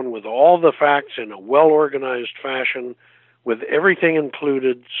it down with all the facts in a well-organized fashion, with everything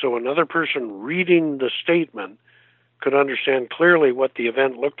included, so another person reading the statement could understand clearly what the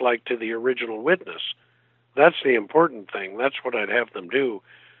event looked like to the original witness. That's the important thing. That's what I'd have them do.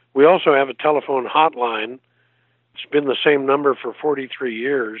 We also have a telephone hotline. It's been the same number for 43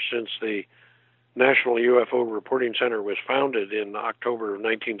 years since the National UFO Reporting Center was founded in October of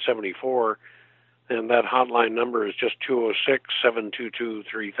 1974, and that hotline number is just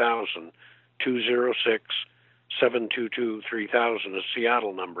 206-722-3000, 206-722-3000, a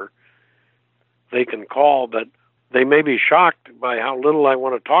Seattle number. They can call, but they may be shocked by how little I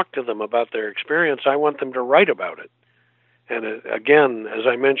want to talk to them about their experience. I want them to write about it. And again, as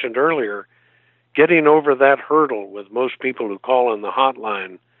I mentioned earlier, getting over that hurdle with most people who call on the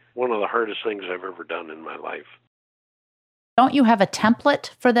hotline, one of the hardest things I've ever done in my life. Don't you have a template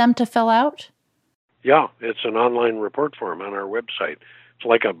for them to fill out? Yeah, it's an online report form on our website. It's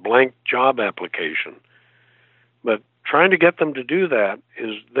like a blank job application. But trying to get them to do that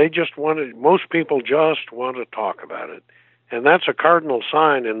is most people just want to talk about it. And that's a cardinal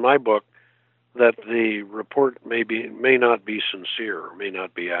sign in my book that the report may not be sincere or may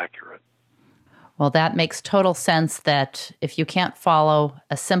not be accurate. Well, that makes total sense that if you can't follow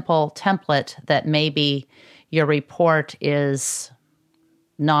a simple template, that maybe your report is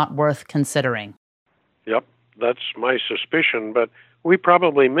not worth considering. Yep, that's my suspicion, but we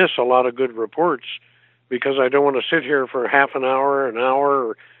probably miss a lot of good reports because I don't want to sit here for half an hour,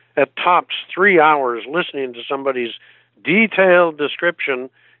 or at tops 3 hours listening to somebody's detailed description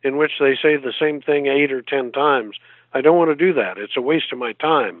in which they say the same thing 8 or 10 times. I don't want to do that. It's a waste of my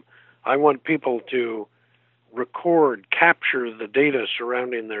time. I want people to record, capture the data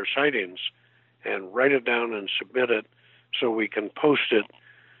surrounding their sightings and write it down and submit it so we can post it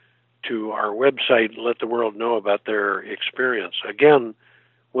to our website and let the world know about their experience. Again,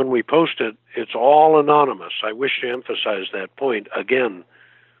 when we post it, it's all anonymous. I wish to emphasize that point. Again,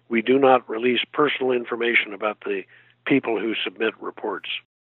 we do not release personal information about the people who submit reports.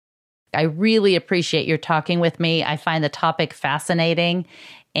 I really appreciate your talking with me. I find the topic fascinating,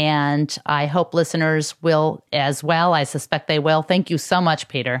 and I hope listeners will as well. I suspect they will. Thank you so much,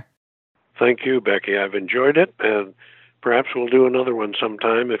 Peter. Thank you, Becky. I've enjoyed it, and perhaps we'll do another one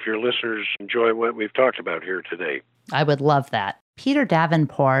sometime if your listeners enjoy what we've talked about here today. I would love that. Peter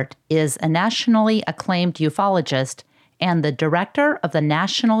Davenport is a nationally acclaimed ufologist and the director of the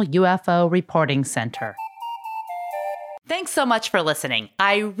National UFO Reporting Center. Thanks so much for listening.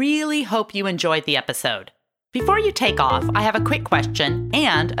 I really hope you enjoyed the episode. Before you take off, I have a quick question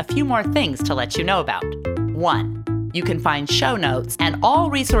and a few more things to let you know about. 1. You can find show notes and all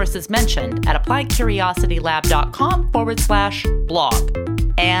resources mentioned at appliedcuriositylab.com/blog.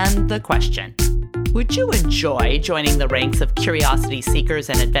 And the question: would you enjoy joining the ranks of curiosity seekers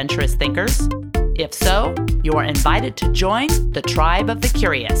and adventurous thinkers? If so, you are invited to join the Tribe of the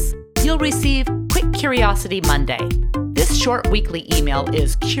Curious. You'll receive Quick Curiosity Monday. This short weekly email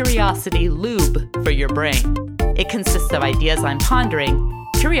is curiosity lube for your brain. It consists of ideas I'm pondering,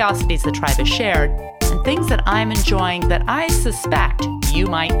 curiosities the tribe has shared, and things that I'm enjoying that I suspect you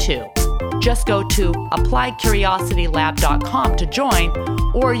might too. Just go to appliedcuriositylab.com to join,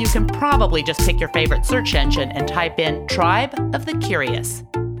 or you can probably just pick your favorite search engine and type in Tribe of the Curious.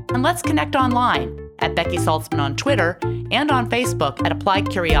 And let's connect online at Becky Saltzman on Twitter and on Facebook at Applied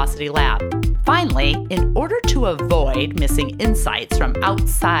Curiosity Lab. Finally, in order to avoid missing insights from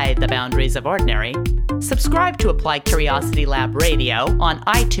outside the boundaries of ordinary, subscribe to Applied Curiosity Lab Radio on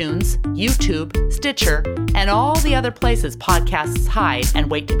iTunes, YouTube, Stitcher, and all the other places podcasts hide and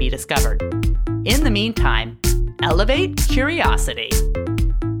wait to be discovered. In the meantime, elevate curiosity.